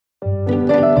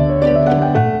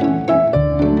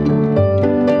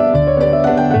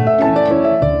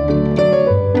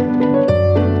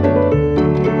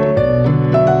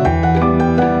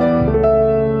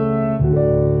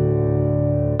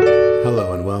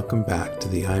welcome back to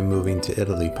the I'm Moving to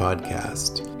Italy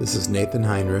podcast. This is Nathan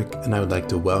Heinrich, and I would like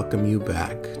to welcome you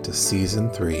back to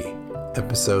Season 3,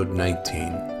 Episode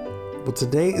 19. Well,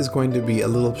 today is going to be a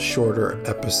little shorter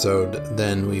episode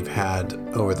than we've had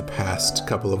over the past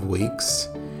couple of weeks.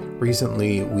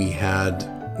 Recently, we had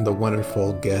the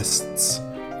wonderful guests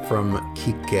from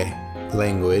Kike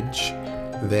Language,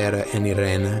 Vera and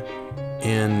Irene,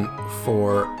 and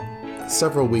for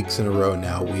several weeks in a row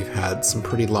now, we've had some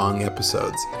pretty long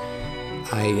episodes.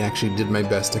 I actually did my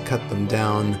best to cut them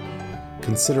down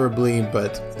considerably,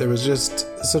 but there was just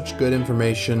such good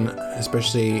information,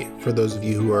 especially for those of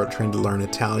you who are trying to learn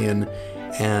Italian,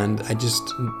 and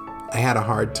I had a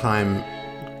hard time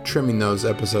trimming those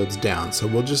episodes down. So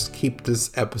we'll just keep this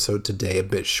episode today a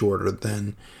bit shorter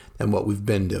than what we've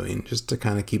been doing, just to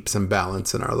kind of keep some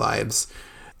balance in our lives.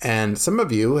 And some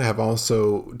of you have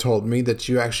also told me that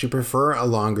you actually prefer a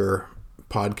longer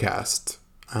podcast.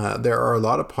 There are a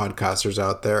lot of podcasters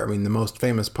out there. I mean, the most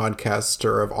famous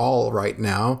podcaster of all right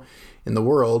now in the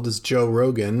world is Joe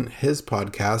Rogan. His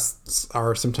podcasts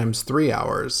are sometimes 3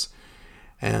 hours,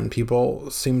 and people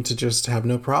seem to just have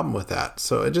no problem with that.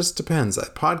 So it just depends.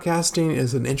 Podcasting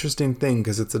is an interesting thing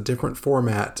because it's a different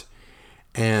format,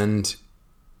 and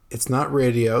it's not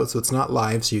radio, so it's not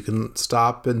live, so you can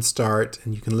stop and start,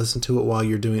 and you can listen to it while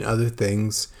you're doing other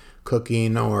things,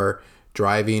 cooking or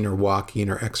driving or walking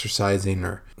or exercising,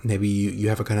 or maybe you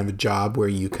have a kind of a job where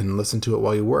you can listen to it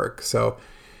while you work. So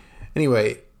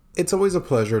anyway, it's always a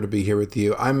pleasure to be here with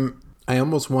you. I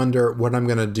almost wonder what I'm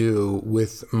going to do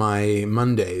with my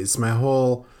Mondays. My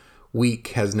whole week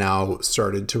has now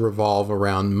started to revolve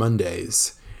around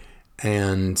Mondays.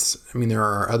 And I mean, there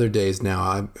are other days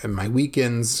now. My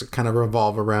weekends kind of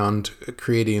revolve around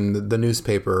creating the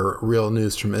newspaper, Real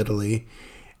News from Italy.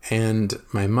 And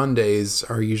my Mondays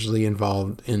are usually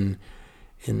involved in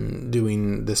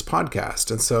doing this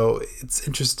podcast. And so it's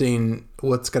interesting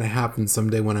what's going to happen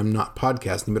someday when I'm not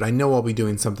podcasting, but I know I'll be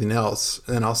doing something else,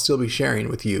 and I'll still be sharing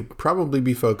with you, probably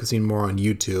be focusing more on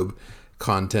YouTube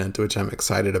content, which I'm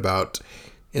excited about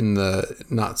in the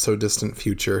not so distant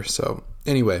future. So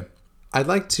anyway, I'd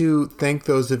like to thank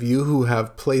those of you who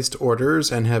have placed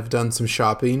orders and have done some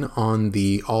shopping on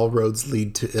the All Roads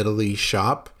Lead to Italy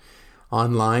shop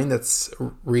online that's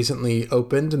recently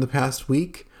opened in the past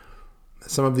week.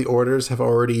 Some of the orders have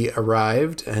already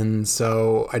arrived, and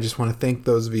so I just want to thank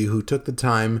those of you who took the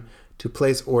time to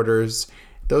place orders.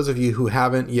 Those of you who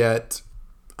haven't yet,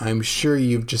 I'm sure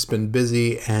you've just been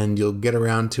busy and you'll get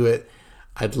around to it.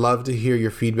 I'd love to hear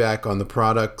your feedback on the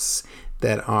products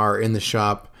that are in the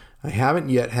shop. I haven't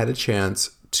yet had a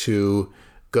chance to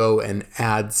go and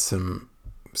add some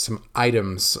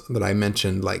items that I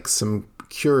mentioned, like some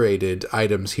curated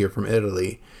items here from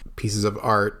Italy, pieces of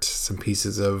art, some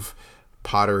pieces of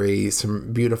pottery,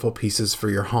 some beautiful pieces for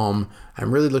your home.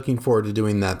 I'm really looking forward to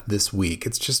doing that this week.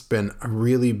 It's just been a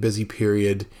really busy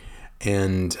period,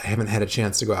 and I haven't had a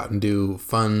chance to go out and do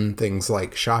fun things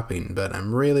like shopping, but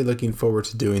I'm really looking forward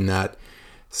to doing that.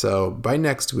 So by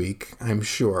next week, I'm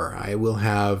sure I will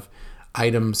have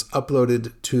items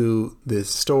uploaded to this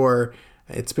store.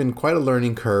 It's been quite a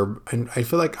learning curve, and I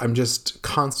feel like I'm just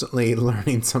constantly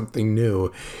learning something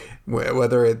new,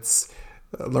 whether it's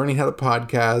learning how to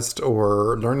podcast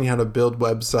or learning how to build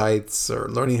websites or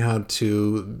learning how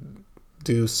to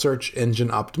do search engine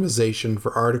optimization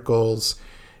for articles.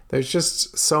 There's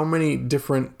just so many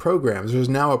different programs. There's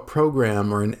now a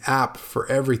program or an app for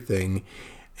everything,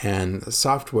 and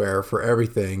software for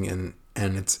everything, and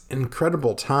it's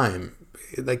incredible time.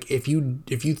 Like if you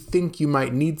think you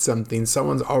might need something,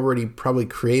 someone's already probably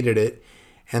created it,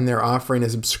 and they're offering a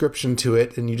subscription to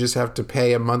it, and you just have to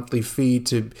pay a monthly fee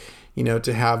to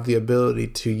have the ability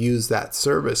to use that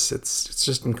service. It's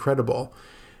just incredible.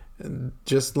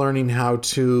 Just learning how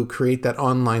to create that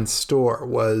online store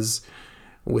with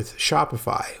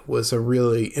Shopify was a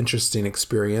really interesting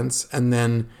experience, and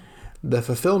then the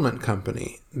fulfillment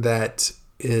company that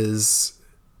is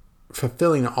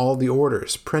fulfilling all the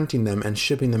orders, printing them and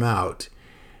shipping them out,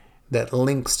 that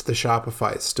links to the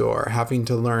Shopify store, having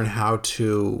to learn how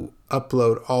to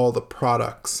upload all the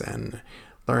products and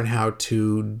learn how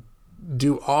to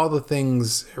do all the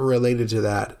things related to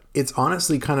that. It's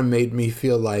honestly kind of made me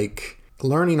feel like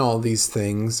learning all these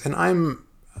things, and I'm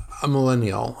a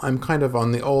millennial. I'm kind of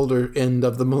on the older end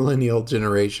of the millennial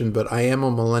generation, but I am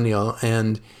a millennial,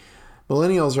 and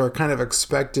millennials are kind of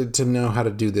expected to know how to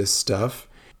do this stuff,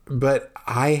 but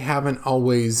I haven't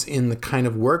always, in the kind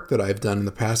of work that I've done in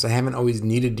the past, I haven't always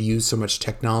needed to use so much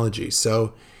technology.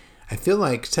 So I feel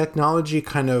like technology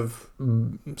kind of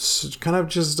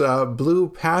just blew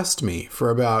past me for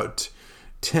about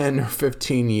 10 or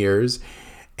 15 years.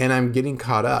 and I'm getting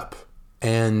caught up.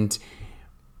 And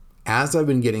as I've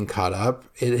been getting caught up,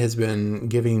 it has been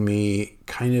giving me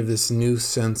kind of this new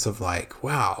sense of like,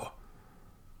 wow,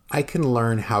 I can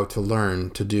learn how to learn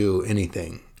to do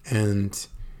anything. And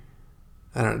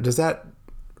I don't know, does that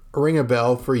ring a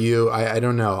bell for you? I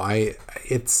don't know.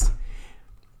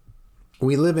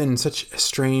 We live in such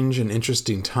strange and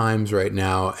interesting times right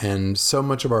now, and so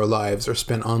much of our lives are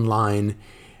spent online,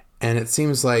 and it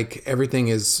seems like everything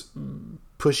is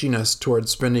pushing us towards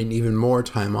spending even more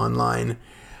time online.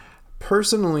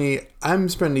 Personally, I'm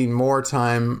spending more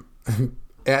time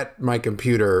at my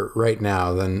computer right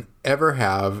now than ever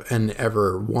have and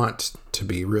ever want to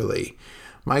be, really.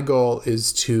 My goal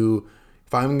is to,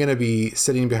 if I'm going to be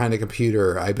sitting behind a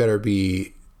computer, I better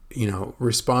be,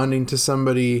 responding to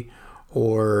somebody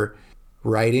or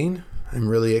writing. I'm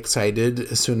really excited.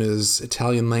 As soon as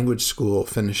Italian language school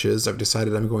finishes, I've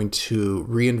decided I'm going to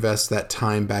reinvest that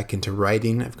time back into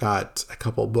writing. I've got a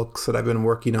couple books that I've been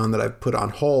working on that I've put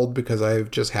on hold because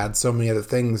I've just had so many other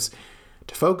things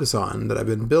to focus on that I've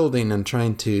been building and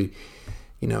trying to,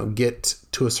 get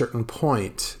to a certain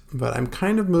point. But I'm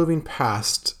kind of moving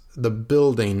past the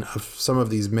building of some of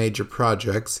these major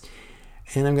projects,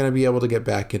 and I'm going to be able to get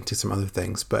back into some other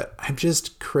things. But I'm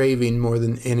just craving more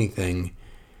than anything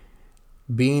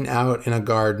being out in a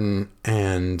garden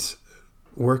and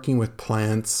working with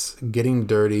plants, getting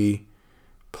dirty,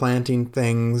 planting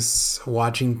things,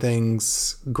 watching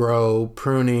things grow,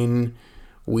 pruning,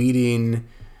 weeding,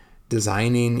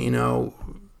 designing,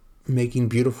 making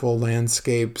beautiful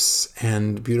landscapes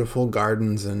and beautiful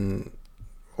gardens and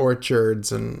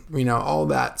orchards and, all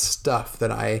that stuff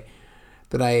that I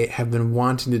have been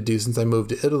wanting to do since I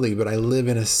moved to Italy. But I live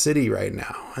in a city right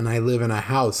now, and I live in a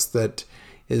house that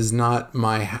is not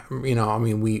my,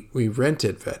 we rent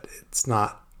it, but it's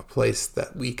not a place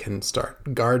that we can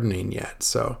start gardening yet.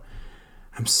 So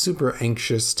I'm super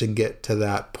anxious to get to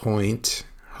that point.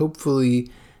 Hopefully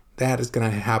that is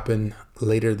going to happen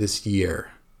later this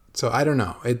year. So I don't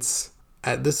know. This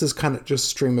is kind of just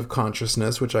stream of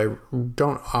consciousness, which I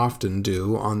don't often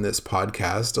do on this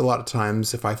podcast. A lot of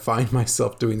times if I find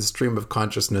myself doing stream of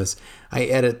consciousness, I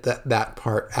edit that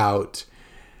part out.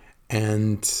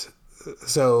 And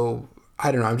so,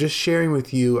 I don't know, I'm just sharing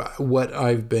with you what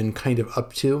I've been kind of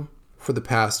up to for the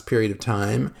past period of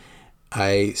time.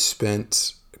 I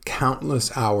spent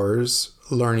countless hours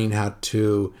learning how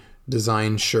to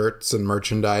design shirts and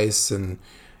merchandise, and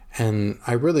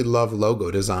I really love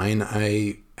logo design.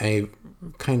 I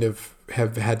kind of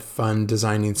have had fun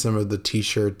designing some of the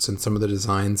t-shirts and some of the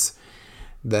designs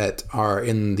that are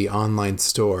in the online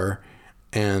store.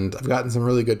 And I've gotten some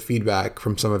really good feedback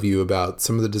from some of you about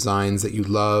some of the designs that you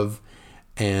love.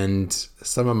 And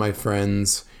some of my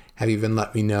friends have even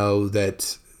let me know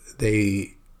that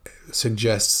they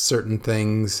suggest certain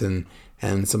things, and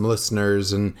some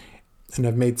listeners, and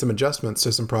I've made some adjustments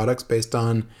to some products based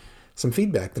on some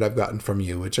feedback that I've gotten from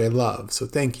you, which I love. So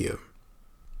thank you.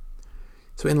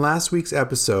 So in last week's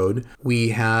episode, we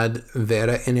had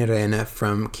Vera and Irene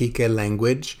from Kike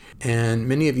Language, and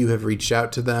many of you have reached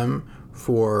out to them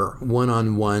for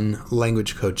one-on-one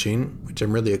language coaching, which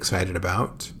I'm really excited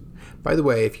about. By the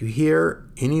way, if you hear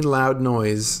any loud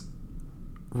noise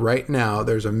right now,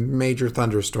 there's a major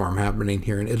thunderstorm happening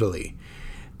here in Italy.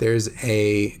 There's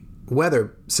a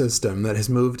weather system that has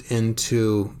moved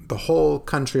into the whole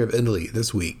country of Italy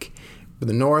this week, from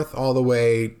the north all the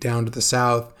way down to the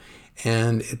south,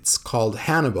 and it's called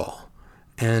Hannibal.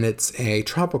 And it's a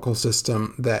tropical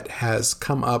system that has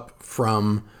come up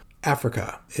from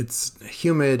Africa. It's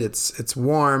humid, it's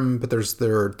warm, but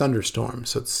there are thunderstorms,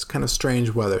 so it's kind of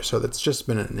strange weather. So that's just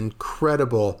been an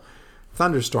incredible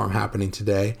thunderstorm happening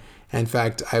today. In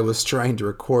fact, I was trying to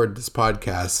record this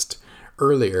podcast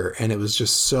earlier, and it was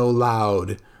just so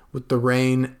loud with the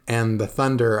rain and the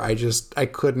thunder. I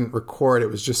couldn't record.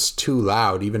 It was just too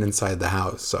loud, even inside the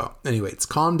house. So anyway, it's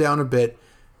calmed down a bit,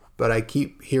 but I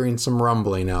keep hearing some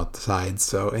rumbling outside.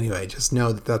 So anyway, just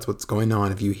know that that's what's going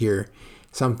on if you hear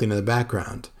something in the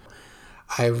background.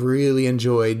 I've really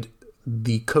enjoyed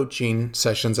the coaching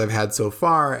sessions I've had so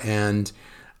far, and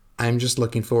I'm just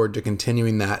looking forward to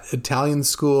continuing that. Italian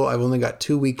school, I've only got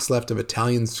 2 weeks left of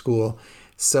Italian school,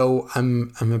 so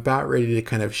I'm about ready to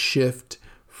kind of shift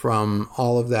from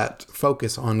all of that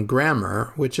focus on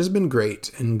grammar, which has been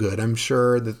great and good. I'm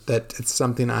sure that it's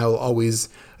something I will always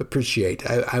appreciate.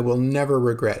 I will never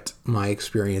regret my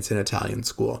experience in Italian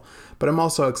school. But I'm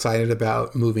also excited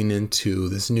about moving into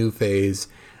this new phase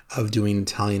of doing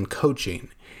Italian coaching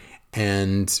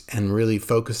and really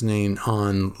focusing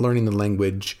on learning the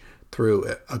language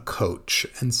through a coach.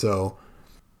 And so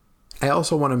I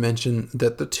also want to mention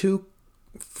that the 2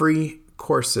 free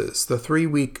courses, the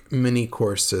 3-week mini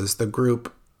courses, the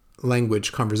group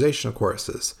language conversational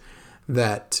courses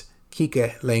that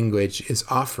Kike Language is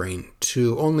offering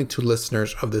only to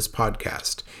listeners of this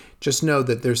podcast. Just know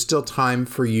that there's still time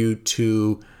for you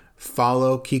to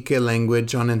follow Kike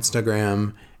Language on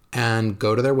Instagram and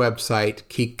go to their website,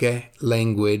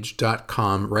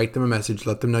 kikelanguage.com. Write them a message.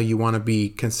 Let them know you want to be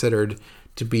considered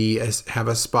to have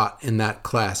a spot in that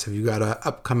class. If you've got an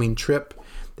upcoming trip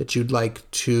that you'd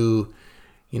like to,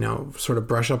 sort of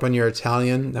brush up on your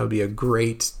Italian, that would be a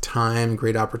great time,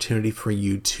 great opportunity for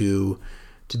you to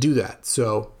do that.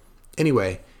 So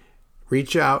anyway,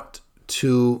 reach out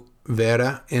to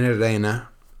Vera and Elena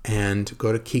and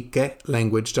go to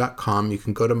kikelanguage.com. You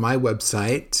can go to my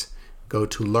website, go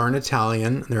to Learn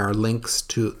Italian. There are links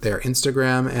to their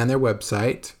Instagram and their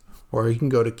website, or you can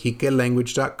go to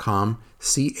kikelanguage.com,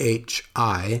 CHICCHE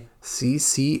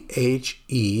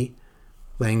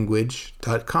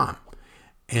language.com,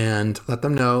 and let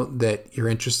them know that you're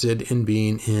interested in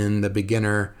being in the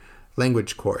beginner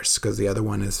language course, because the other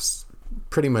one is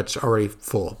pretty much already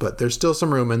full, but there's still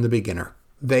some room in the beginner.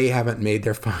 They haven't made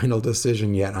their final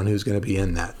decision yet on who's going to be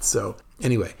in that. So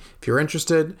anyway, if you're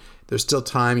interested, there's still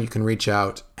time. You can reach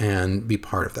out and be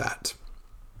part of that.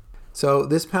 So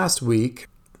this past week,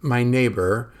 my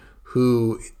neighbor,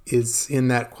 who is in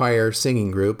that choir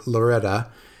singing group, Loretta,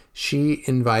 she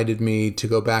invited me to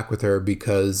go back with her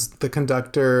because the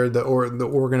conductor, the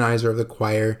organizer of the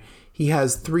choir, he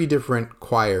has 3 different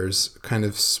choirs kind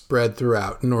of spread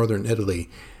throughout northern Italy.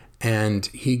 And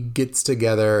he gets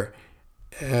together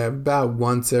about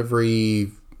once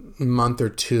every month or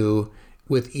 2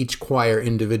 with each choir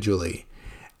individually.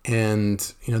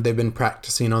 And, they've been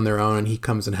practicing on their own, and he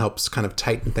comes and helps kind of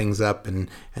tighten things up and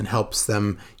helps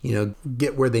them,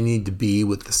 get where they need to be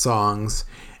with the songs.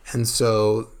 And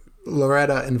so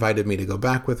Loretta invited me to go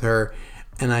back with her,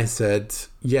 and I said,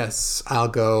 yes, I'll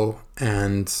go,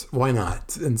 and why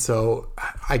not? And so,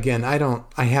 again, I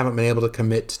haven't been able to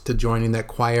commit to joining that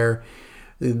choir.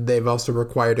 They've also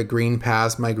required a green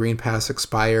pass. My green pass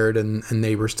expired, and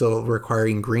they were still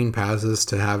requiring green passes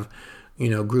to have,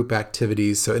 group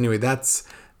activities. So anyway,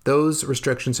 those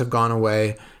restrictions have gone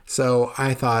away. So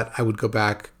I thought I would go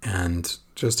back and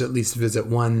just at least visit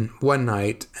one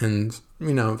night and,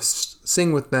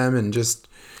 sing with them and just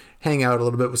hang out a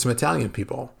little bit with some Italian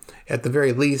people. At the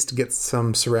very least, get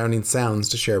some surrounding sounds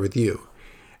to share with you.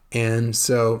 And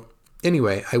so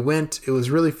anyway, I went. It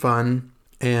was really fun,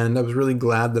 and I was really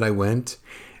glad that I went.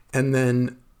 And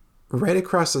then right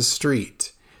across the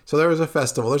street, so there was a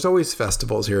festival. There's always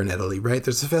festivals here in Italy, right?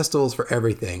 There's festivals for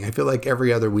everything. I feel like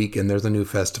every other weekend there's a new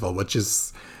festival, which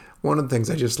is one of the things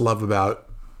I just love about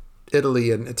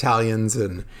Italy and Italians,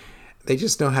 and they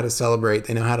just know how to celebrate.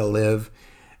 They know how to live.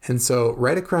 And so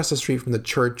right across the street from the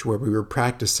church where we were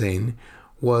practicing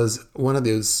was one of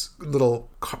those little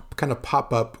kind of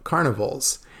pop-up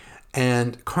carnivals.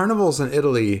 And carnivals in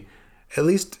Italy, at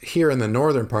least here in the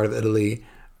northern part of Italy,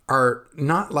 are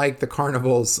not like the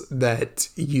carnivals that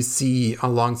you see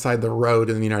alongside the road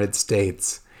in the United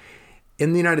States.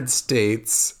 In the United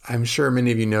States, I'm sure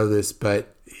many of you know this,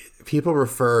 but people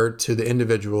refer to the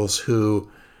individuals who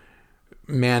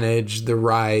manage the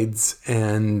rides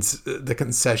and the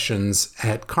concessions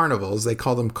at carnivals. They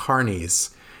call them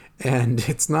carnies. And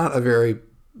it's not a very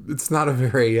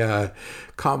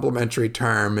complimentary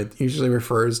term. It usually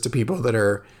refers to people that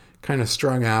are kind of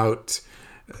strung out.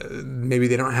 Maybe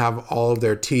they don't have all of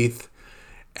their teeth,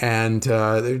 and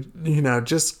they're,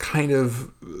 just kind of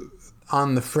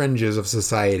on the fringes of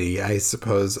society, I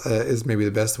suppose, is maybe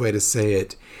the best way to say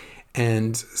it.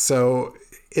 And so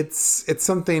it's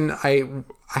something I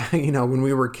when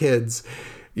we were kids,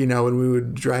 when we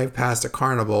would drive past a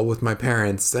carnival with my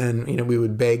parents, and we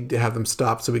would beg to have them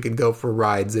stop so we could go for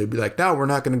rides. They'd be like, "No, we're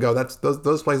not going to go.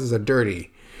 Those places are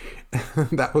dirty."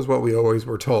 That was what we always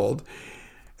were told.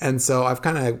 And so I've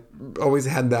kind of always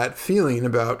had that feeling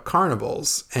about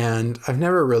carnivals. And I've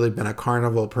never really been a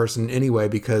carnival person anyway,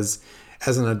 because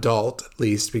as an adult, at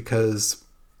least, because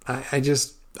I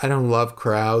don't love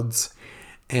crowds,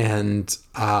 and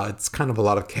it's kind of a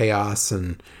lot of chaos,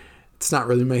 and it's not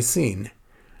really my scene.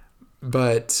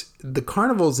 But the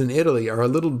carnivals in Italy are a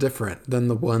little different than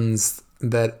the ones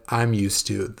that I'm used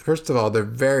to. First of all, they're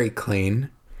very clean,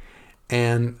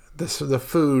 and the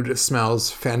food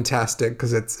smells fantastic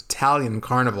because it's Italian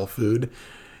carnival food.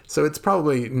 So it's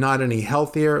probably not any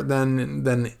healthier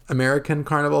than American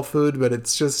carnival food, but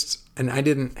it's just, and I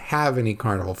didn't have any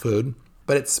carnival food,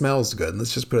 but it smells good.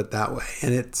 Let's just put it that way.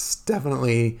 And it's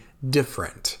definitely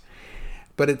different.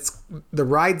 But the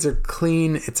rides are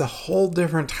clean. It's a whole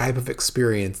different type of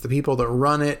experience. The people that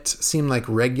run it seem like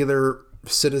regular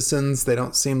citizens. They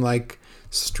don't seem like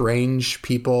strange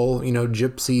people,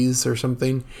 gypsies or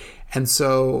something. And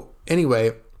so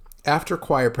anyway, after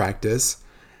choir practice,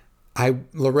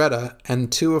 Loretta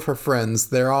and two of her friends,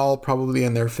 they're all probably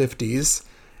in their 50s,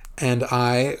 and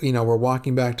I, we're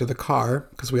walking back to the car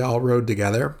because we all rode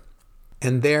together.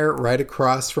 And there, right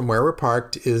across from where we're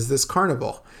parked, is this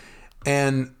carnival.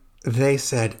 And they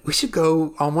said, we should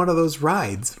go on one of those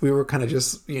rides. We were kind of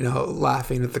just,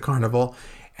 laughing at the carnival.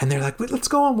 And they're like, let's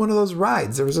go on one of those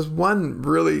rides. There was this one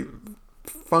really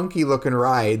funky looking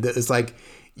ride that is like,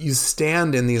 you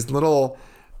stand in these little,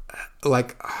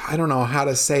 I don't know how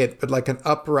to say it, but like an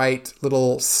upright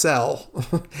little cell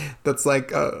that's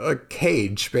like a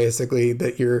cage, basically,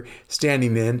 that you're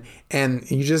standing in. And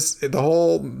the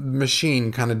whole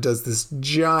machine kind of does this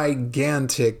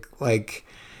gigantic,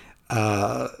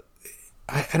 I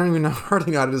don't even know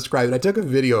hardly how to describe it. I took a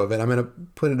video of it. I'm going to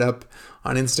put it up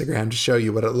on Instagram to show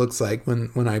you what it looks like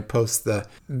when I post the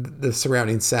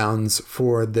surrounding sounds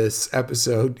for this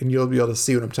episode, and you'll be able to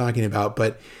see what I'm talking about.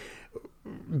 But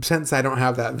since I don't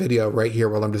have that video right here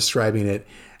while I'm describing it,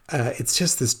 it's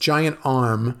just this giant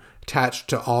arm attached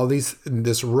to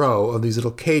this row of these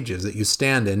little cages that you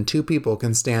stand in. Two people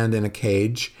can stand in a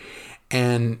cage,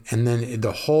 and then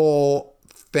the whole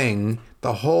thing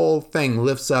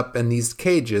lifts up, and these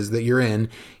cages that you're in,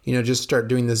 just start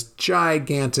doing this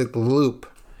gigantic loop.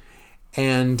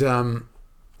 And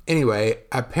anyway,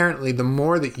 apparently the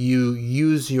more that you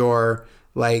use your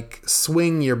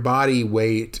swing your body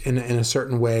weight in a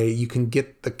certain way, you can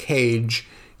get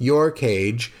your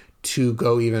cage to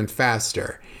go even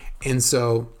faster. And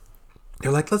so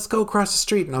they're like, let's go across the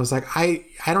street. And I was like, I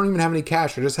don't even have any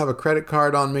cash. I just have a credit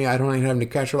card on me. I don't even have any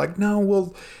cash. They're like,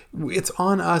 no, it's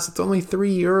on us. It's only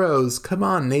 €3. Come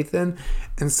on, Nathan.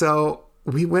 And so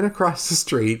we went across the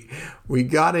street. We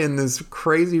got in this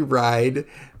crazy ride,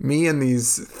 me and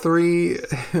these three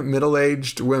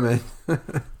middle-aged women.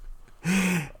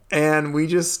 And we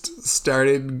just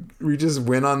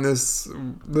went on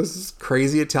this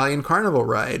crazy Italian carnival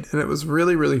ride. And it was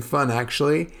really, really fun,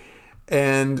 actually.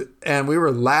 And we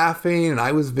were laughing, and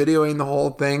I was videoing the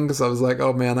whole thing because I was like,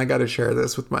 oh man, I got to share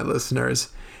this with my listeners.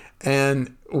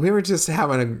 And we were just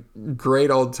having a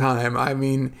great old time. I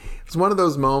mean, it was one of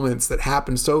those moments that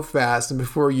happened so fast, and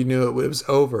before you knew it was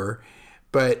over.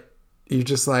 But you're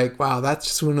just like, wow, that's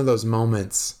just one of those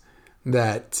moments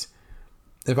that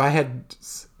if I had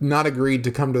not agreed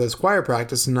to come to this choir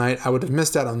practice tonight, I would have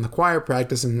missed out on the choir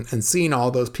practice and seeing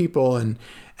all those people and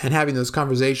having those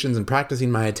conversations and practicing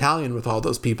my Italian with all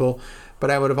those people. But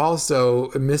I would have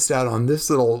also missed out on this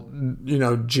little,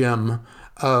 gem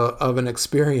of an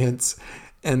experience.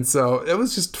 And so it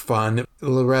was just fun.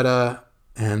 Loretta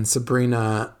and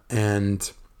Sabrina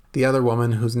and the other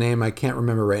woman whose name I can't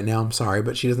remember right now, I'm sorry,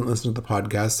 but she doesn't listen to the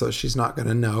podcast, so she's not going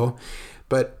to know.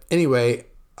 But anyway,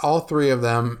 all three of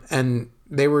them, and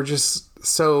they were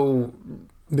so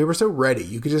ready.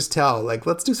 You could just tell,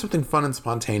 let's do something fun and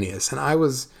spontaneous. And I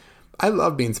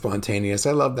love being spontaneous.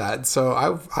 I love that. So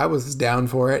I was down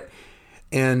for it.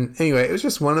 And anyway, it was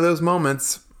just one of those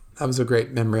moments. That was a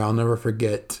great memory. I'll never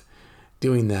forget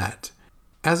doing that.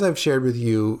 As I've shared with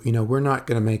you, we're not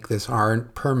going to make this our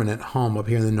permanent home up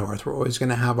here in the north. We're always going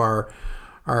to have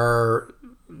our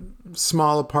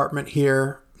small apartment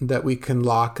here that we can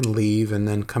lock and leave and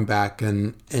then come back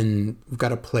and we've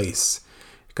got a place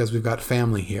because we've got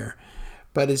family here.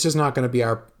 But it's just not going to be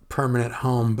our permanent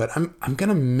home. But I'm going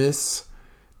to miss,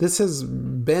 this has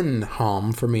been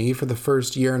home for me for the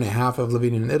first year and a half of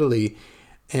living in Italy.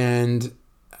 And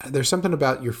there's something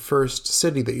about your first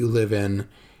city that you live in,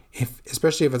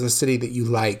 especially if it's a city that you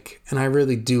like. And I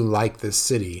really do like this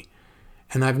city.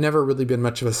 And I've never really been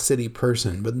much of a city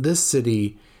person, but this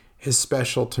city is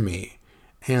special to me.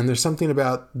 And there's something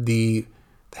about the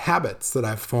habits that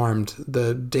I've formed,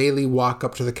 the daily walk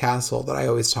up to the castle that I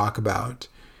always talk about,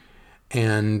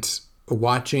 and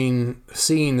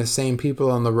seeing the same people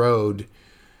on the road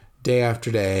day after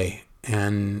day,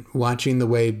 and watching the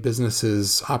way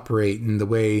businesses operate and the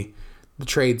way the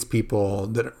tradespeople,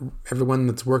 that everyone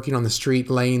that's working on the street,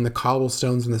 laying the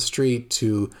cobblestones in the street,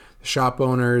 to the shop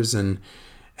owners, and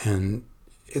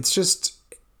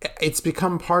it's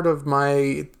become part of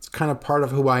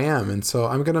who I am. And so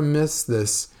I'm going to miss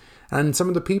this. And some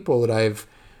of the people that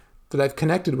I've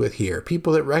connected with here,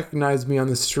 people that recognize me on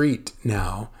the street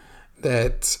now,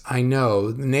 that I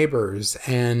know, the neighbors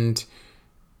and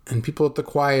people at the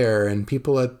choir and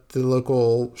people at the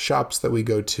local shops that we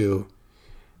go to.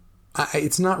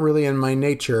 It's not really in my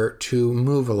nature to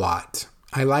move a lot.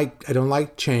 I don't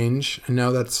like change. I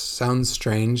know that sounds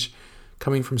strange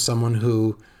coming from someone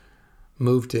who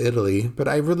move to Italy, but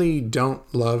I really don't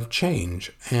love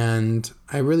change. And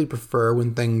I really prefer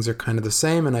when things are kind of the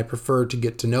same, and I prefer to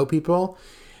get to know people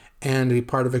and be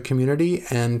part of a community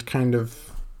and kind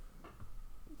of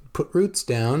put roots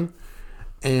down.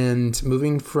 And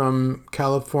moving from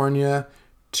California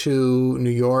to New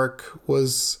York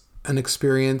was an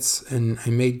experience, and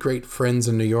I made great friends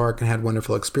in New York and had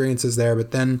wonderful experiences there.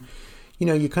 But then,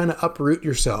 you kind of uproot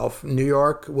yourself. New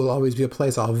York will always be a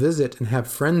place I'll visit and have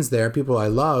friends there, people I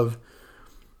love,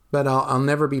 but I'll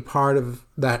never be part of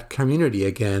that community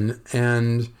again.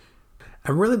 And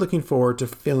I'm really looking forward to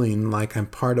feeling like I'm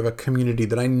part of a community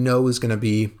that I know is going to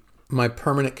be my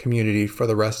permanent community for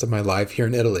the rest of my life here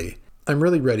in Italy. I'm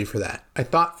really ready for that. I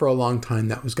thought for a long time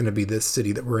that was going to be this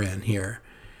city that we're in here,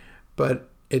 but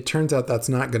it turns out that's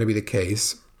not going to be the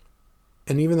case.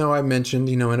 And even though I mentioned,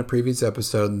 in a previous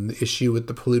episode, the issue with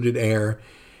the polluted air,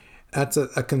 that's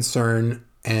a concern.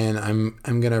 And I'm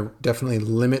going to definitely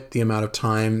limit the amount of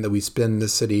time that we spend in the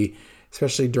city,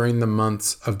 especially during the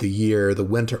months of the year, the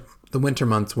winter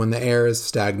months when the air is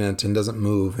stagnant and doesn't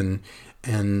move.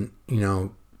 And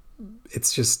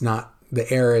it's just not,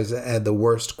 the air is at the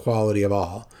worst quality of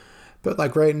all. But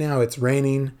like right now, it's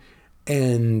raining.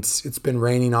 And it's been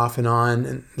raining off and on,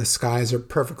 and the skies are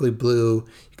perfectly blue.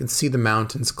 You can see the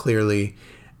mountains clearly.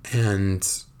 And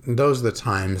those are the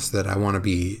times that I want to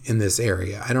be in this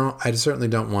area. I certainly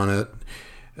don't want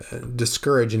to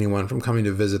discourage anyone from coming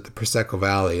to visit the Prosecco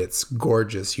Valley. It's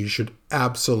gorgeous. You should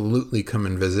absolutely come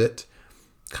and visit.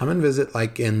 Come and visit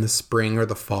like in the spring or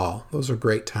the fall. Those are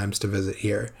great times to visit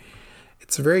here.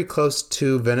 It's very close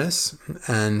to Venice.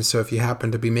 And so if you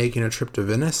happen to be making a trip to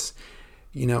Venice,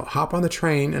 hop on the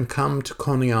train and come to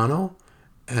Conegliano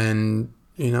and,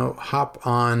 hop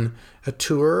on a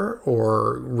tour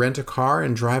or rent a car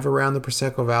and drive around the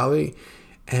Prosecco Valley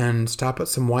and stop at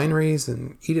some wineries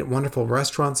and eat at wonderful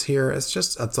restaurants here. It's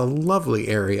a lovely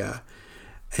area.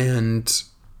 And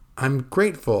I'm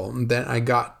grateful that I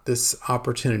got this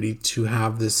opportunity to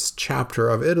have this chapter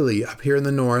of Italy up here in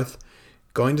the north,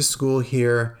 going to school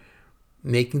here,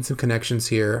 making some connections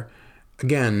here.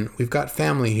 Again, we've got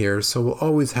family here, so we'll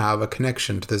always have a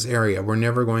connection to this area. We're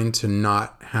never going to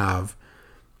not have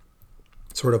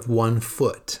sort of one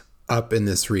foot up in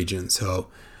this region. So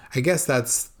I guess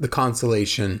that's the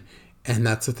consolation, and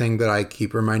that's the thing that I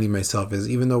keep reminding myself is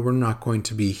even though we're not going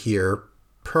to be here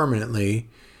permanently,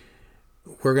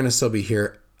 we're going to still be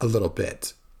here a little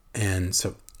bit. And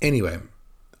so anyway,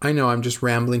 I know I'm just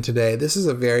rambling today. This is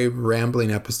a very rambling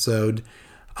episode.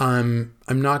 I'm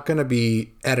not going to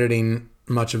be editing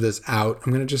much of this out.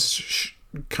 I'm going to just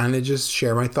kind of just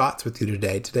share my thoughts with you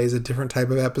today. Today's a different type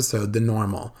of episode than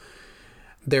normal.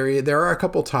 There are a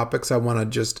couple topics I want to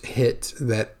just hit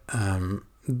that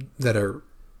are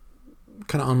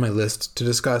kind of on my list to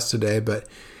discuss today, but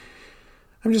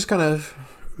I'm just kind of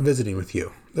visiting with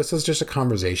you. This is just a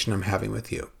conversation I'm having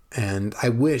with you. And I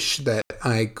wish that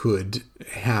I could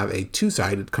have a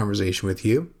two-sided conversation with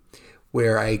you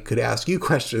where I could ask you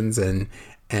questions and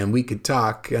we could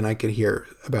talk and I could hear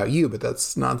about you, but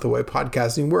that's not the way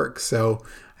podcasting works. So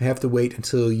I have to wait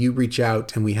until you reach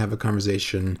out and we have a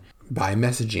conversation by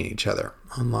messaging each other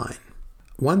online.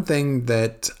 One thing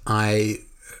that I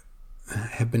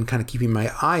have been kind of keeping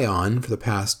my eye on for the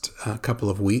past couple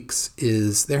of weeks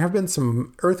is there have been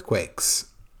some earthquakes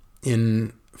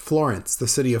in Florence, the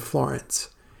city of Florence,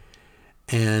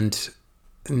 and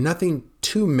nothing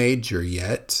too major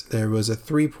yet. There was a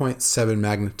 3.7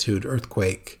 magnitude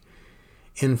earthquake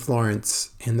in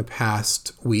Florence in the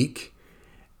past week,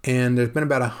 and there's been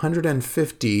about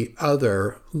 150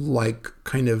 other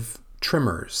kind of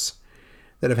tremors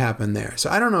that have happened there. So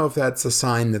I don't know if that's a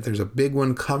sign that there's a big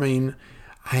one coming.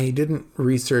 I didn't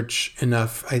research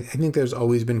enough. I think there's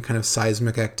always been kind of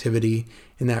seismic activity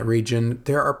in that region.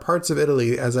 There are parts of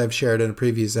Italy, as I've shared in a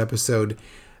previous episode,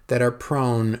 that are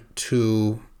prone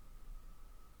to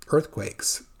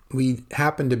earthquakes. We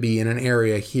happen to be in an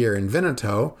area here in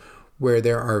Veneto where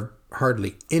there are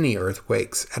hardly any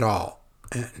earthquakes at all.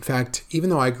 In fact, even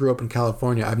though I grew up in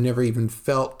California, I've never even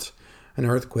felt an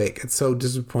earthquake. It's so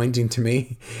disappointing to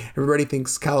me. Everybody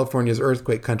thinks California's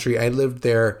earthquake country. I lived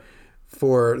there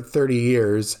for 30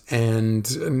 years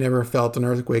and never felt an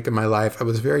earthquake in my life. I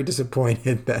was very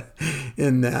disappointed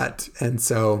in that. And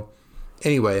so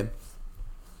anyway,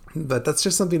 but that's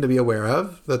just something to be aware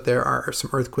of, that there are some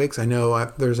earthquakes. I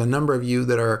know there's a number of you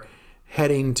that are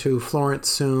heading to Florence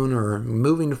soon or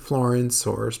moving to Florence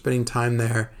or spending time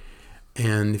there.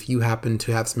 And if you happen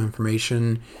to have some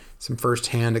information, some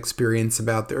firsthand experience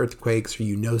about the earthquakes, or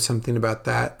you know something about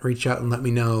that, reach out and let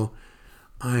me know.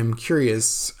 I'm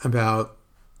curious about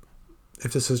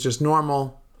if this is just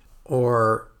normal,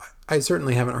 or I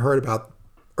certainly haven't heard about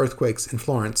earthquakes in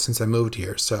Florence since I moved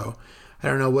here, so I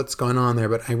don't know what's going on there,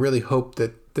 but I really hope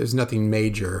that there's nothing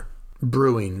major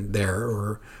brewing there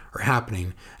or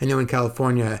happening. I know in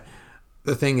California,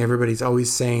 the thing everybody's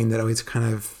always saying that always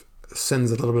kind of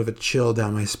sends a little bit of a chill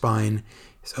down my spine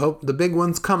is, oh, the big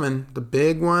one's coming. The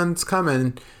big one's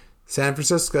coming. San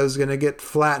Francisco's going to get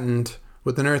flattened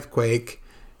with an earthquake.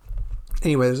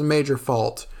 Anyway, there's a major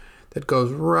fault that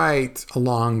goes right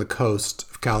along the coast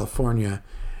of California.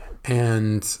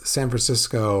 And San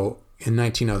Francisco in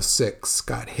 1906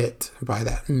 got hit by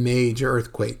that major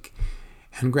earthquake.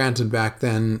 And granted, back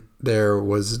then there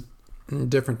was a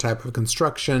different type of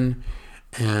construction,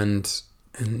 and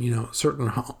certain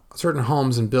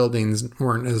homes and buildings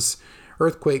weren't as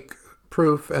earthquake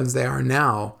proof as they are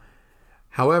now.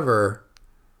 However,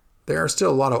 there are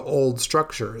still a lot of old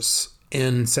structures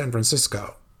in San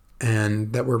Francisco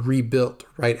and that were rebuilt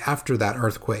right after that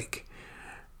earthquake.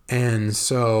 And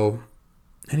so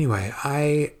anyway,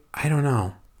 I don't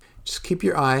know. Just keep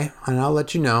your eye and I'll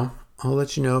let you know. I'll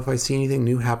let you know if I see anything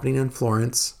new happening in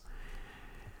Florence.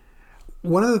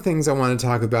 One of the things I want to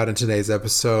talk about in today's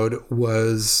episode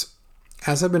was,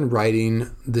 as I've been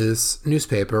writing this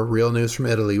newspaper, Real News from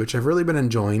Italy, which I've really been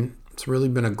enjoying. It's really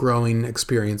been a growing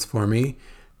experience for me.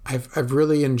 I've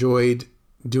really enjoyed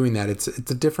doing that. It's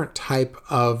a different type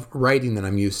of writing than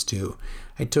I'm used to.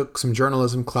 I took some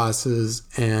journalism classes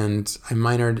and I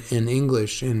minored in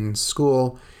English in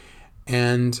school,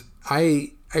 and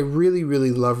I really,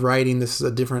 really love writing. This is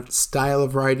a different style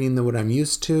of writing than what I'm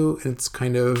used to. It's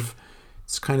kind of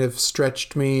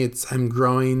stretched me. I'm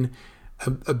growing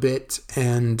a bit,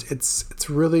 and it's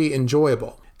really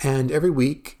enjoyable. And every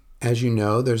week, as you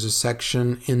know, there's a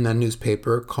section in the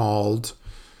newspaper called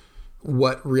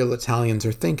What Real Italians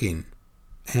Are Thinking.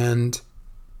 And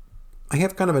I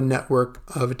have kind of a network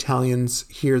of Italians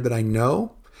here that I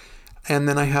know, and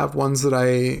then I have ones that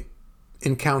I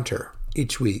encounter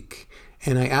each week.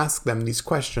 And I ask them these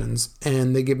questions,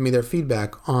 and they give me their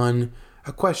feedback on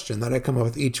a question that I come up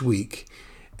with each week.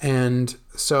 And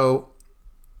so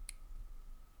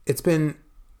it's been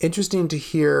interesting to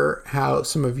hear how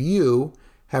some of you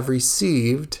have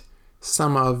received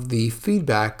some of the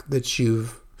feedback that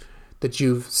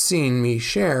you've seen me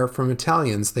share from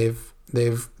Italians.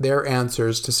 Their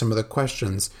answers to some of the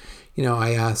questions.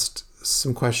 I asked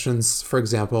some questions, for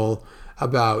example,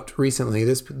 about recently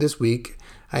this week.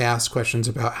 I asked questions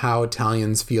about how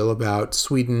Italians feel about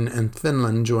Sweden and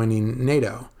Finland joining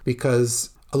NATO,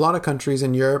 because a lot of countries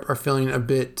in Europe are feeling a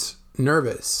bit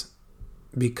nervous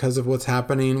because of what's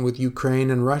happening with Ukraine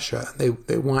and Russia.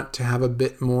 They want to have a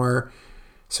bit more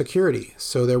security,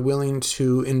 so they're willing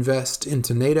to invest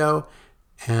into NATO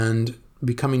and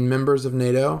becoming members of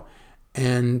NATO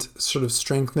and sort of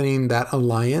strengthening that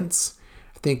alliance.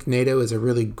 I think NATO is a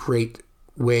really great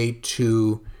way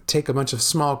to take a bunch of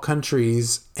small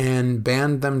countries and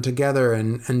band them together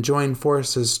and join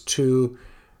forces to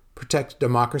protect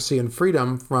democracy and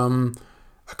freedom from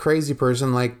a crazy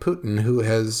person like Putin, who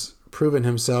has proven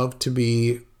himself to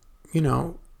be,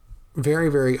 very,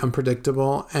 very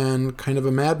unpredictable and kind of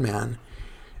a madman.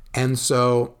 And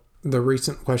so the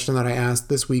recent question that I asked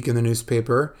this week in the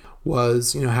newspaper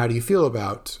was, how do you feel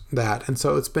about that? And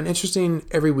so it's been interesting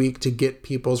every week to get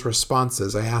people's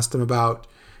responses. I asked them about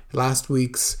last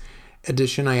week's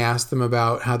edition. I asked them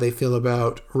about how they feel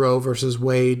about Roe versus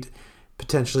Wade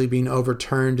potentially being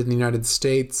overturned in the United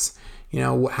States.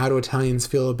 How do Italians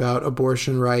feel about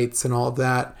abortion rights and all of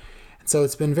that? And so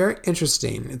it's been very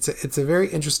interesting. It's a very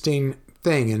interesting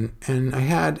thing. And I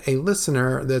had a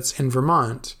listener that's in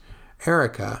Vermont,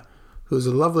 Erica, who's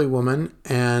a lovely woman,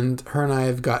 and her and I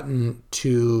have gotten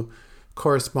to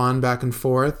correspond back and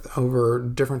forth over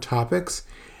different topics.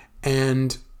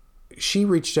 And she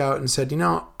reached out and said,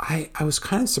 I was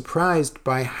kind of surprised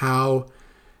by how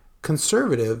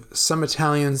conservative some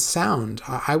Italians sound.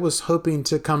 I was hoping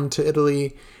to come to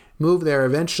Italy, move there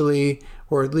eventually,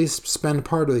 or at least spend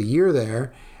part of the year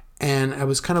there. And I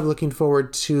was kind of looking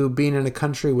forward to being in a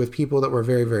country with people that were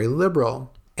very, very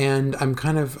liberal. And I'm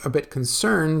kind of a bit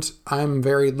concerned. I'm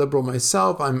very liberal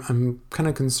myself. I'm kind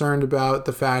of concerned about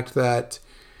the fact that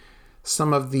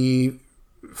some of the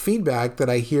feedback that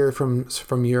I hear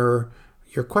from your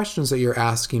questions that you're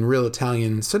asking real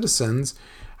Italian citizens,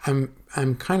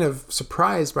 I'm kind of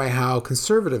surprised by how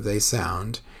conservative they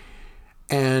sound.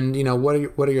 And what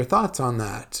are your thoughts on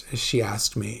that? She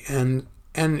asked me.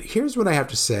 And here's what I have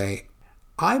to say.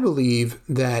 I believe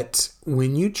that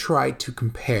when you try to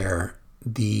compare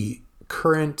the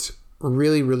current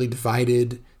really, really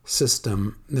divided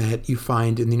system that you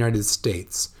find in the United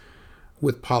States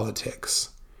with politics,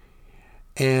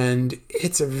 And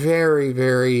it's a very,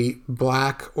 very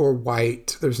black or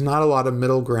white. There's not a lot of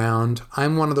middle ground.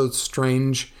 I'm one of those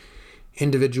strange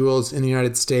individuals in the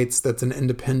United States that's an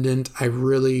independent. I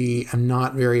really am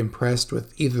not very impressed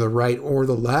with either the right or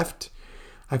the left.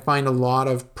 I find a lot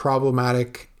of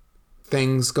problematic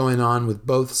things going on with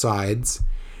both sides.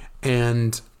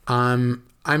 And I'm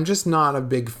just not a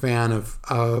big fan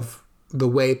of the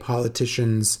way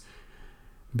politicians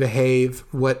behave,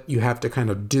 what you have to kind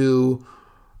of do,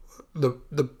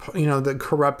 the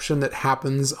corruption that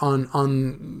happens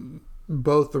on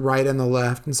both the right and the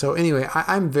left. And so anyway,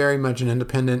 I'm very much an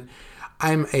independent.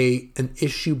 I'm an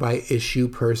issue by issue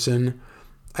person.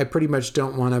 I pretty much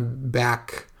don't want to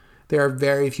back. There are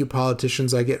very few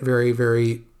politicians I get very,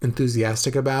 very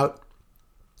enthusiastic about.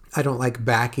 I don't like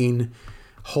backing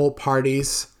whole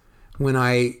parties when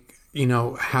I,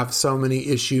 have so many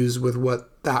issues with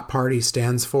what that party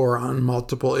stands for on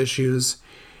multiple issues.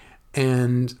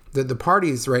 And the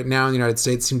parties right now in the United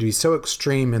States seem to be so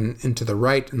extreme into the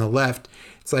right and the left.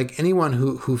 It's like anyone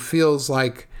who feels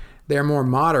like they're more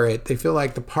moderate, they feel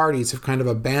like the parties have kind of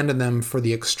abandoned them for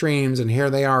the extremes, and here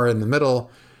they are in the middle,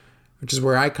 which is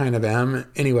where I kind of am.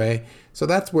 Anyway, so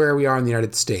that's where we are in the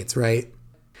United States, right?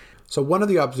 So one of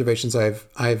the observations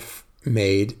I've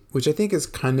made, which I think is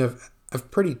kind of a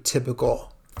pretty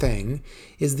typical thing,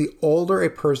 is the older a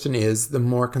person is, the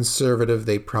more conservative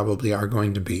they probably are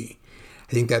going to be.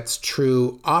 I think that's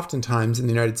true oftentimes in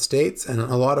the United States and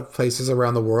a lot of places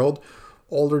around the world.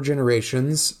 Older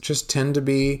generations just tend to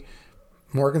be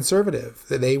more conservative.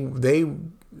 They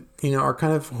are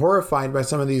kind of horrified by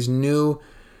some of these new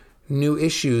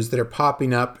issues that are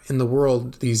popping up in the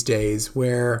world these days,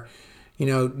 where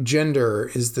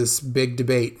gender is this big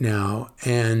debate now,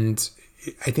 and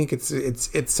I think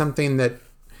it's something that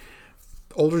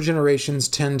older generations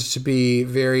tend to be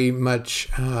very much.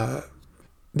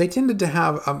 They tended to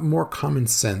have a more common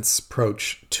sense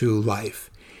approach to life.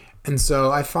 And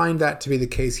so I find that to be the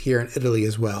case here in Italy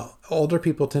as well. Older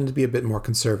people tend to be a bit more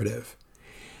conservative.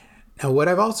 Now, what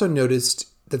I've also noticed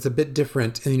that's a bit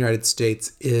different in the United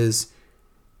States is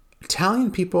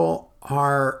Italian people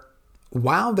are,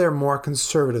 while they're more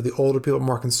conservative, the older people are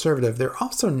more conservative, they're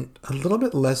also a little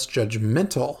bit less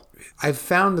judgmental. I've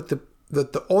found that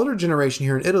the older generation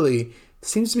here in Italy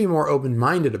seems to be more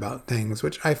open-minded about things,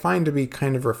 which I find to be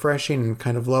kind of refreshing and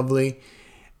kind of lovely.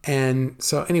 And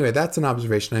so anyway, that's an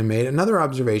observation I made. Another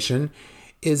observation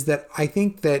is that I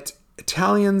think that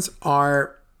Italians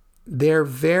they're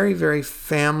very, very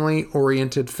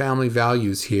family-oriented, family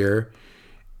values here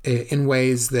in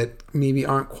ways that maybe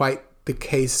aren't quite the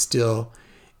case still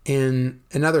in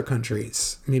other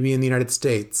countries, maybe in the United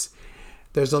States.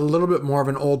 There's a little bit more of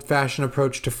an old-fashioned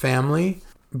approach to family.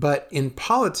 But in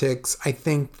politics, I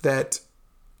think that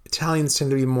Italians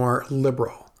tend to be more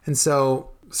liberal. And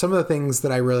so some of the things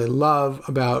that I really love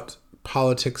about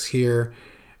politics here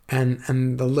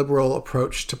and the liberal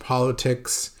approach to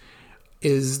politics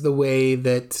is the way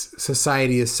that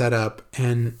society is set up.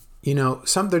 And,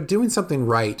 they're doing something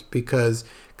right, because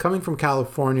coming from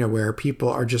California, where people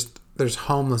are there's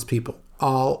homeless people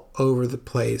all over the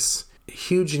place,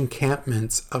 huge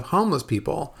encampments of homeless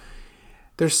people.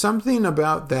 There's something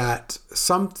about that.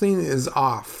 Something is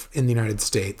off in the United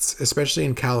States, especially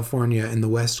in California and the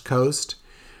West Coast.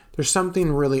 There's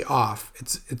something really off.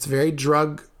 It's very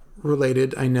drug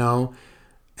related, I know,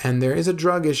 and there is a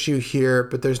drug issue here,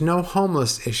 but there's no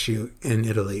homeless issue in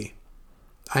Italy.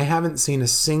 I haven't seen a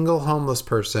single homeless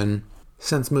person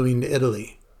since moving to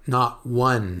Italy. Not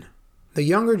one. The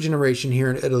younger generation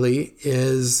here in Italy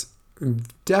is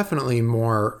definitely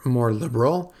more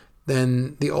liberal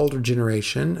than the older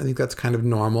generation. I think that's kind of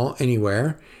normal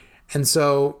anywhere. And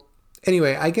so,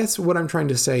 anyway, I guess what I'm trying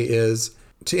to say is,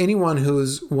 to anyone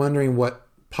who's wondering what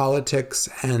politics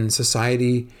and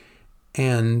society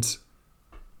and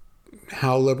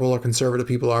how liberal or conservative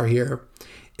people are here,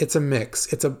 it's a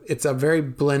mix. It's a very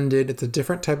blended, it's a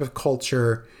different type of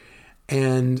culture.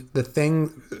 And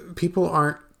people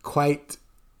aren't quite,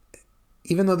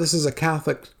 even though this is a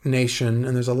Catholic nation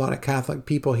and there's a lot of Catholic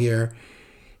people here,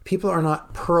 people are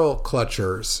not pearl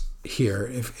clutchers here.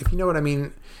 If you know what I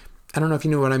mean. I don't know if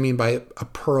you know what I mean by a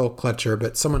pearl clutcher,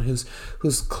 but someone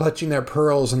who's clutching their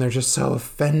pearls and they're just so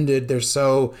offended. They're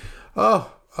so,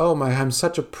 oh my, I'm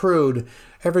such a prude.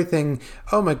 Everything,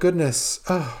 oh my goodness.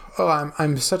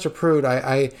 I'm such a prude.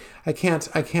 I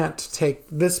can't take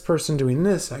this person doing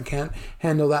this. I can't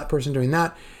handle that person doing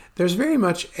that. There's very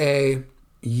much a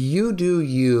you do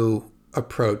you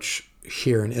approach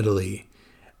here in Italy.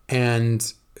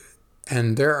 And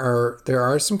there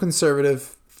are some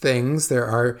conservative things.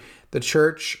 There the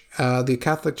church, the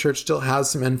Catholic Church still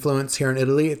has some influence here in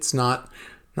Italy. It's not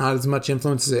as much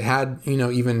influence as it had,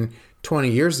 even 20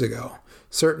 years ago,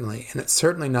 certainly. And it's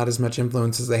certainly not as much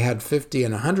influence as they had 50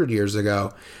 and 100 years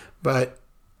ago. But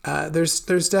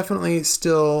there's definitely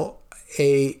still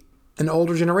an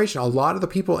older generation. A lot of the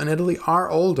people in Italy are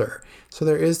older. So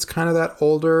there is kind of that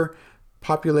older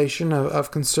population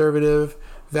of conservative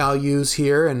values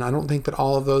here. And I don't think that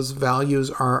all of those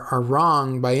values are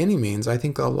wrong by any means. I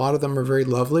think a lot of them are very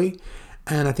lovely.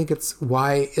 And I think it's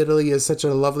why Italy is such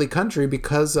a lovely country,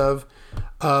 because of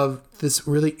this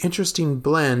really interesting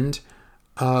blend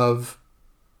of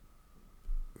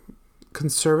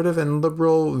conservative and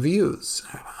liberal views.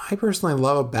 I personally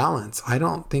love a balance. I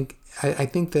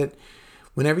think that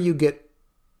whenever you get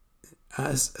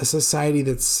a society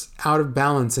that's out of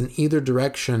balance in either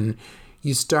direction,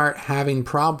 you start having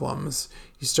problems.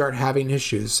 You start having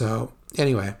issues. So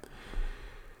anyway,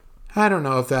 I don't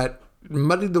know if that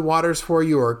muddied the waters for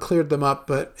you or cleared them up.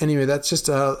 But anyway, that's just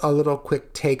a little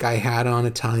quick take I had on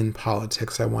Italian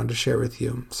politics I wanted to share with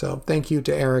you. So thank you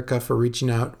to Erica for reaching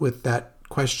out with that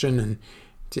question, and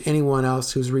to anyone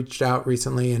else who's reached out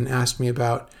recently and asked me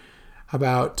about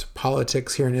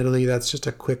politics here in Italy. That's just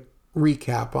a quick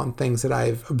recap on things that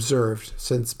I've observed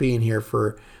since being here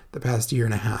for the past year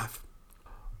and a half.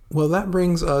 Well, that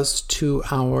brings us to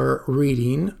our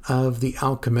reading of The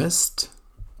Alchemist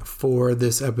for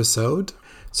this episode.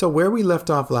 So where we left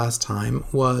off last time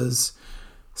was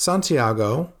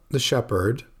Santiago, the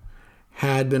shepherd,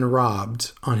 had been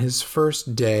robbed on his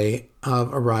first day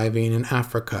of arriving in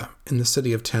Africa, in the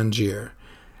city of Tangier.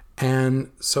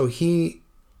 And so he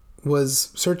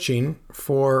was searching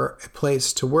for a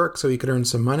place to work so he could earn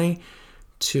some money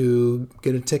to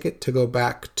get a ticket to go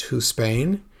back to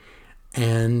Spain.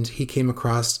 And he came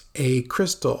across a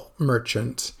crystal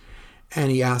merchant, and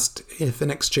he asked if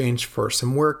in exchange for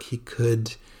some work he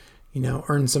could,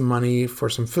 earn some money for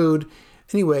some food.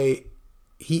 Anyway,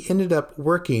 he ended up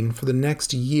working for the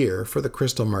next year for the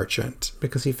crystal merchant,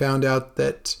 because he found out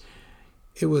that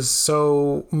it was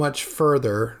so much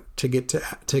further to get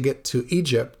to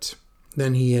Egypt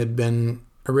than he had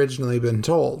originally been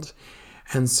told.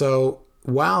 And so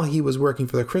while he was working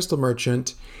for the crystal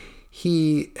merchant,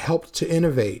 he helped to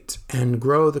innovate and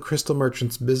grow the crystal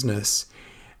merchant's business.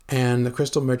 And the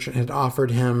crystal merchant had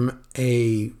offered him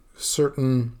a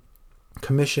certain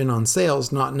commission on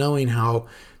sales, not knowing how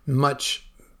much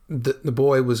the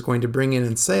boy was going to bring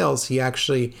in sales. He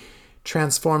actually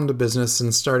transformed the business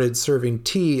and started serving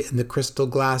tea in the crystal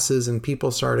glasses, and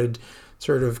people started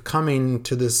sort of coming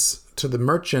to the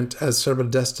merchant as sort of a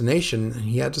destination. And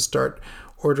he had to start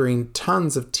ordering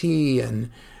tons of tea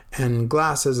and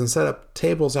glasses and set up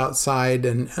tables outside,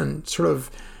 and sort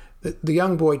of the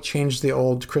young boy changed the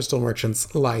old crystal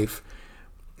merchant's life.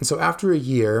 And so after a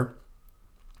year,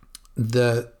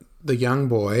 the young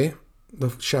boy, the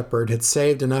shepherd, had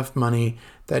saved enough money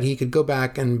that he could go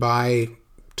back and buy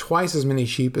twice as many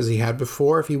sheep as he had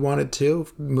before if he wanted to,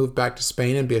 move back to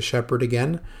Spain and be a shepherd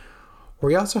again. Or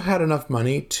he also had enough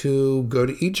money to go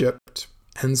to Egypt.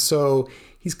 And so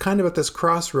he's kind of at this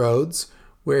crossroads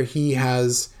where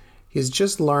he's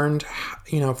just learned,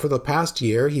 for the past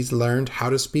year, he's learned how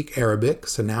to speak Arabic.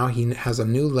 So now he has a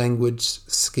new language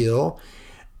skill,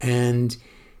 and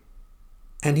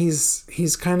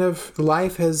he's kind of,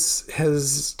 life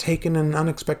has taken an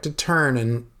unexpected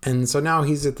turn. And so now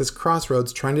he's at this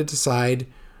crossroads trying to decide,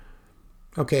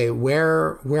 okay,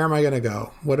 where am I going to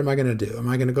go? What am I going to do? Am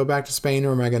I going to go back to Spain,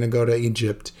 or am I going to go to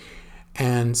Egypt?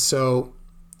 And so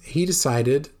he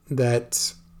decided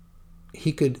that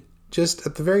he could just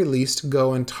at the very least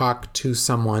go and talk to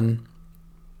someone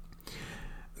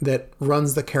that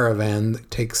runs the caravan,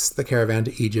 that takes the caravan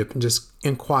to Egypt, and just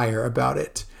inquire about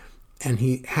it. And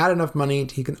he had enough money,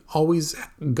 he can always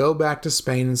go back to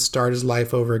Spain and start his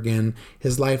life over again,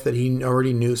 his life that he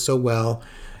already knew so well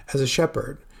as a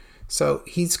shepherd. So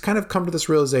he's kind of come to this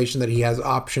realization that he has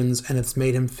options, and it's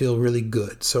made him feel really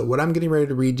good. So what I'm getting ready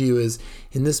to read to you is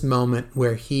in this moment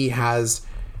where he has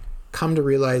come to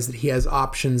realize that he has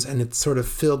options, and it's sort of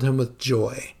filled him with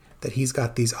joy that he's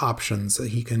got these options, that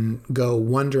he can go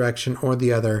one direction or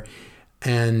the other,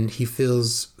 and he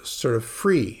feels sort of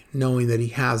free knowing that he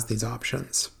has these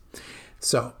options.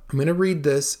 So I'm going to read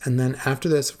this, and then after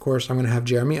this, of course, I'm going to have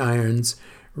Jeremy Irons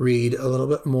read a little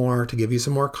bit more to give you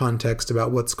some more context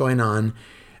about what's going on,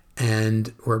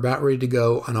 and we're about ready to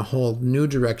go on a whole new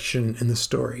direction in the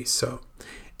story. So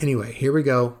anyway, here we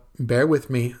go. Bear with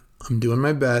me. I'm doing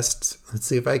my best. Let's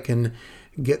see if I can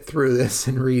get through this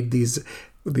and read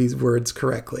these words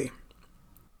correctly.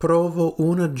 Provo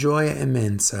una gioia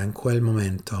immensa in quel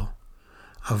momento.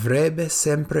 Avrebbe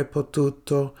sempre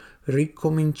potuto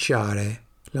ricominciare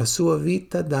la sua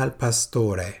vita dal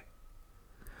pastore.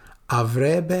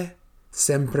 Avrebbe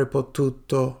sempre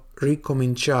potuto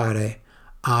ricominciare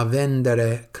a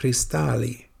vendere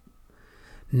cristalli.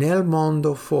 Nel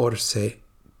mondo forse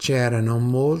c'erano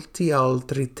molti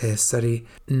altri tesori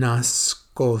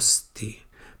nascosti,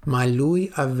 ma lui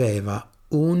aveva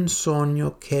un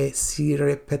sogno che si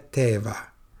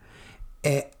ripeteva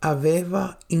e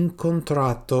aveva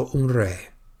incontrato un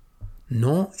re.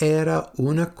 Non era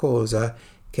una cosa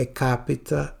che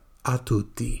capita a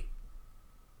tutti.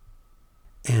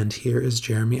 And here is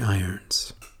Jeremy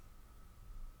Irons.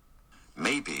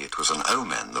 Maybe it was an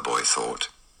omen, the boy thought.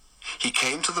 He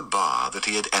came to the bar that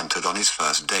he had entered on his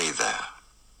first day there.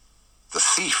 The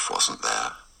thief wasn't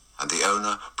there, and the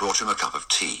owner brought him a cup of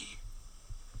tea.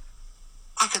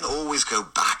 I can always go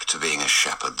back to being a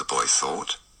shepherd, the boy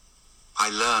thought. I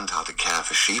learned how to care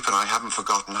for sheep, and I haven't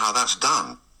forgotten how that's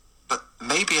done. But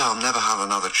maybe I'll never have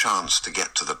another chance to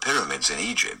get to the pyramids in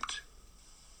Egypt.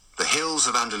 The hills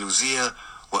of Andalusia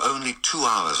were only 2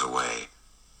 hours away,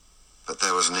 but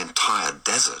there was an entire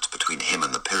desert between him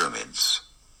and the pyramids.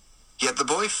 Yet the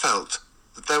boy felt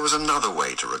that there was another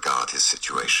way to regard his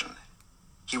situation.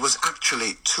 He was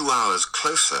actually 2 hours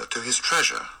closer to his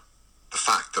treasure. The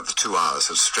fact that the 2 hours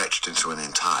had stretched into an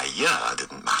entire year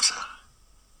didn't matter.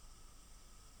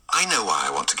 I know why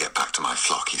I want to get back to my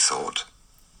flock, he thought.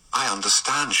 I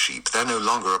understand sheep. They're no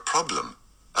longer a problem,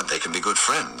 and they can be good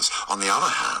friends. On the other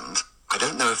hand, I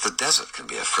don't know if the desert can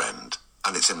be a friend,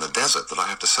 and it's in the desert that I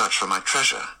have to search for my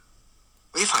treasure.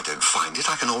 If I don't find it,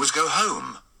 I can always go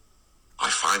home. I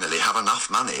finally have enough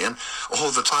money and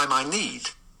all the time I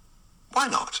need. Why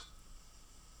not?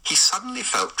 He suddenly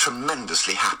felt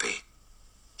tremendously happy.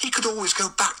 He could always go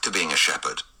back to being a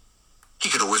shepherd. He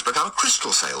could always become a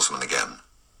crystal salesman again.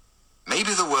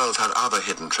 Maybe the world had other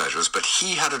hidden treasures, but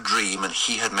he had a dream and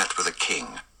he had met with a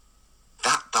king.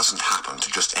 That doesn't happen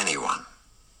to just anyone.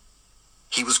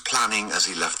 He was planning as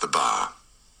he left the bar.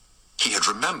 He had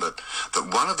remembered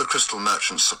that one of the crystal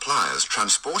merchant's suppliers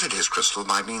transported his crystal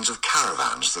by means of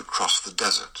caravans that crossed the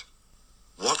desert.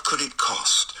 What could it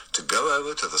cost to go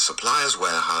over to the supplier's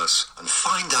warehouse and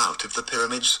find out if the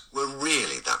pyramids were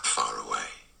really that far away?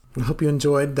 I hope you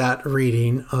enjoyed that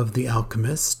reading of The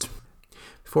Alchemist.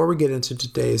 Before we get into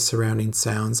today's surrounding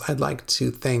sounds, I'd like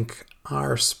to thank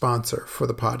our sponsor for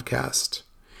the podcast.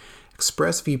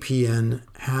 ExpressVPN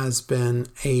has been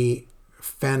a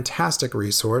fantastic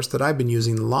resource that I've been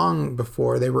using long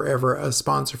before they were ever a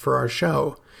sponsor for our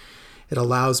show. It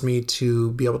allows me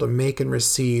to be able to make and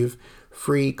receive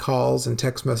free calls and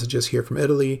text messages here from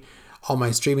Italy. All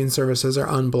my streaming services are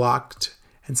unblocked,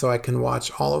 and so I can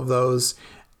watch all of those.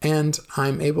 And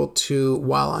I'm able to,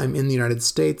 while I'm in the United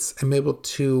States, I'm able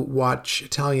to watch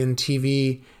Italian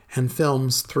TV and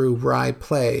films through Rai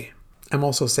Play. I'm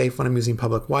also safe when I'm using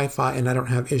public Wi-Fi, and I don't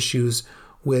have issues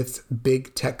with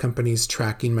big tech companies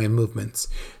tracking my movements.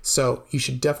 So you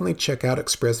should definitely check out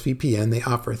ExpressVPN. They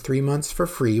offer 3 months for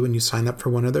free when you sign up for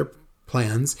one of their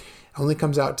plans. It only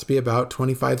comes out to be about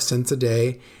 25 cents a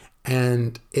day,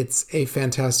 and it's a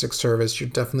fantastic service. You're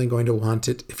definitely going to want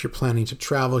it if you're planning to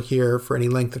travel here for any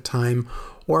length of time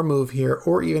or move here,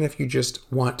 or even if you just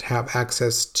want to have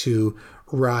access to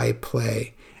Rai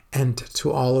Play and to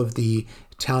all of the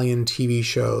Italian TV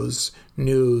shows,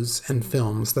 news, and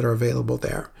films that are available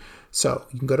there. So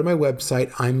you can go to my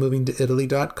website,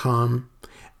 immovingtoitaly.com,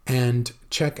 and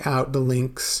check out the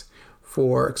links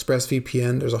for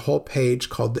ExpressVPN. There's a whole page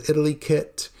called the Italy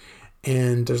Kit,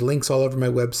 and there's links all over my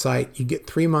website. You get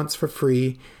 3 months for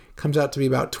free. Comes out to be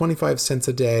about 25 cents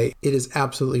a day. It is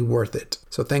absolutely worth it.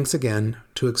 So thanks again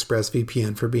to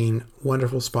ExpressVPN for being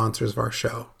wonderful sponsors of our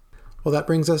show. Well, that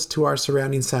brings us to our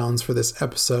surrounding sounds for this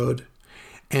episode.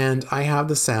 And I have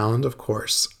the sound, of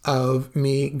course, of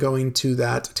me going to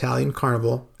that Italian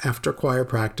carnival after choir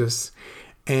practice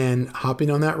and hopping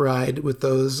on that ride with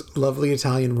those lovely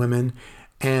Italian women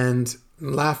and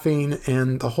laughing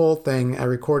and the whole thing. I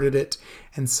recorded it.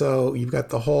 And so you've got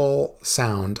the whole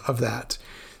sound of that.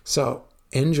 So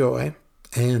enjoy,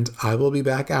 and I will be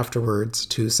back afterwards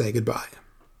to say goodbye.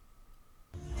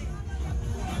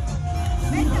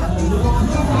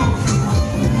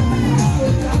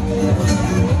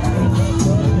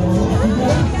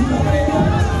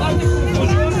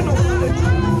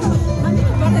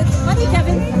 Guardi che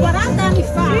avevi 40 anni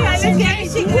fa. Sì, eri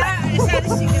grande,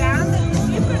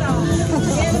 sì, però.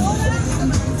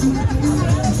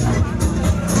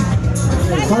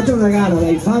 Fate una gara,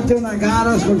 dai, fate una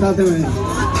gara, ascoltate bene.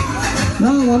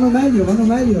 No, vanno meglio. Va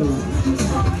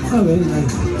bene, dai.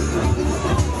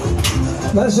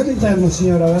 Verso l'interno,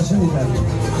 signora, verso l'interno.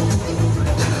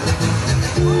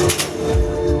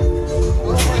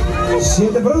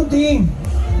 Siete pronti?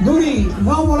 Duri,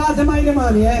 non volate mai le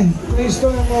mani, questo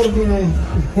è un ordine.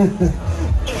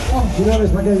 Oh, finale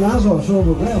spacca il naso, solo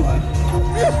problema,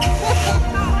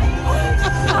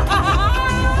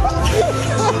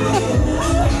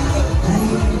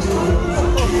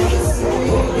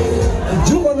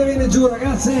 Giù quando viene giù,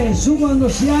 ragazze, su quando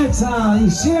si alza,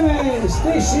 insieme,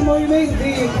 stessi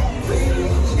movimenti,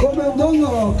 come un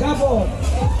dondolo, capo,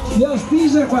 io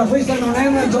spisa qua, questa non è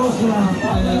una giostra.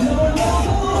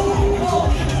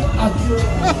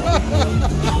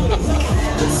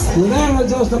 Non è una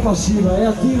giostra passiva, è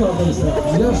attiva questa,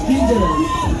 devo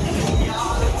spingere.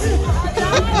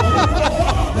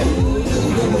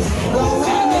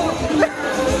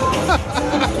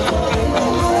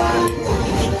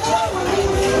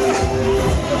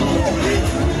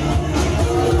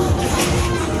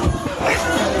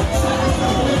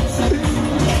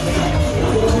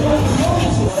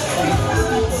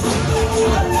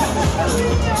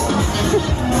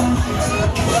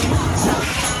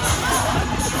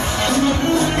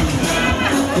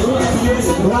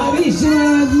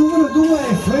 Bravissima numero 2,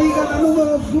 frega la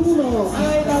numero 1,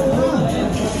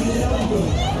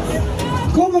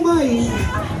 come mai?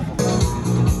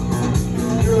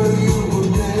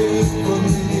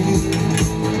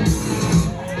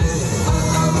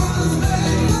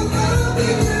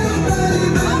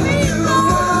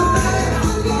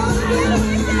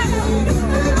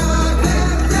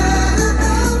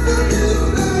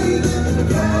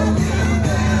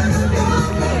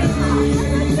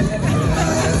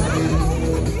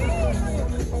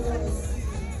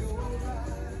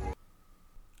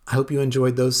 I hope you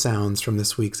enjoyed those sounds from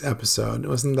this week's episode.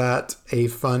 Wasn't that a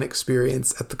fun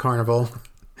experience at the carnival?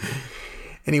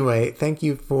 Anyway, thank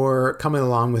you for coming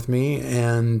along with me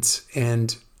and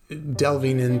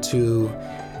delving into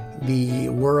the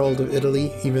world of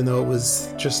Italy. Even though it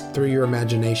was just through your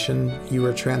imagination, you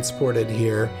were transported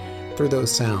here through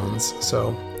those sounds.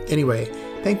 So anyway,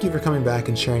 thank you for coming back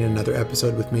and sharing another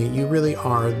episode with me. You really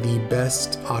are the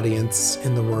best audience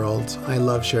in the world. I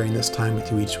love sharing this time with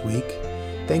you each week.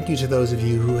 Thank you to those of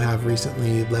you who have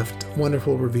recently left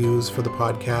wonderful reviews for the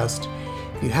podcast.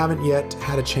 If you haven't yet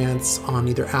had a chance on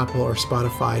either Apple or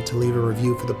Spotify to leave a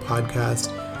review for the podcast,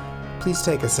 please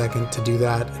take a second to do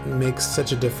that. It makes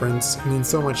such a difference. It means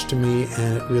so much to me,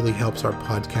 and it really helps our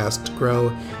podcast grow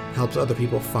and helps other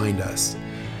people find us.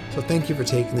 So thank you for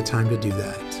taking the time to do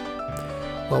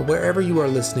that. Well, wherever you are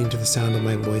listening to the sound of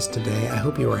my voice today, I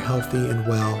hope you are healthy and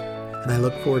well, and I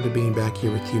look forward to being back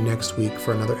here with you next week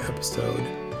for another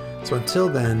episode. So until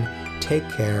then, take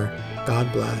care,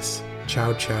 God bless,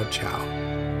 ciao, ciao,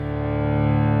 ciao.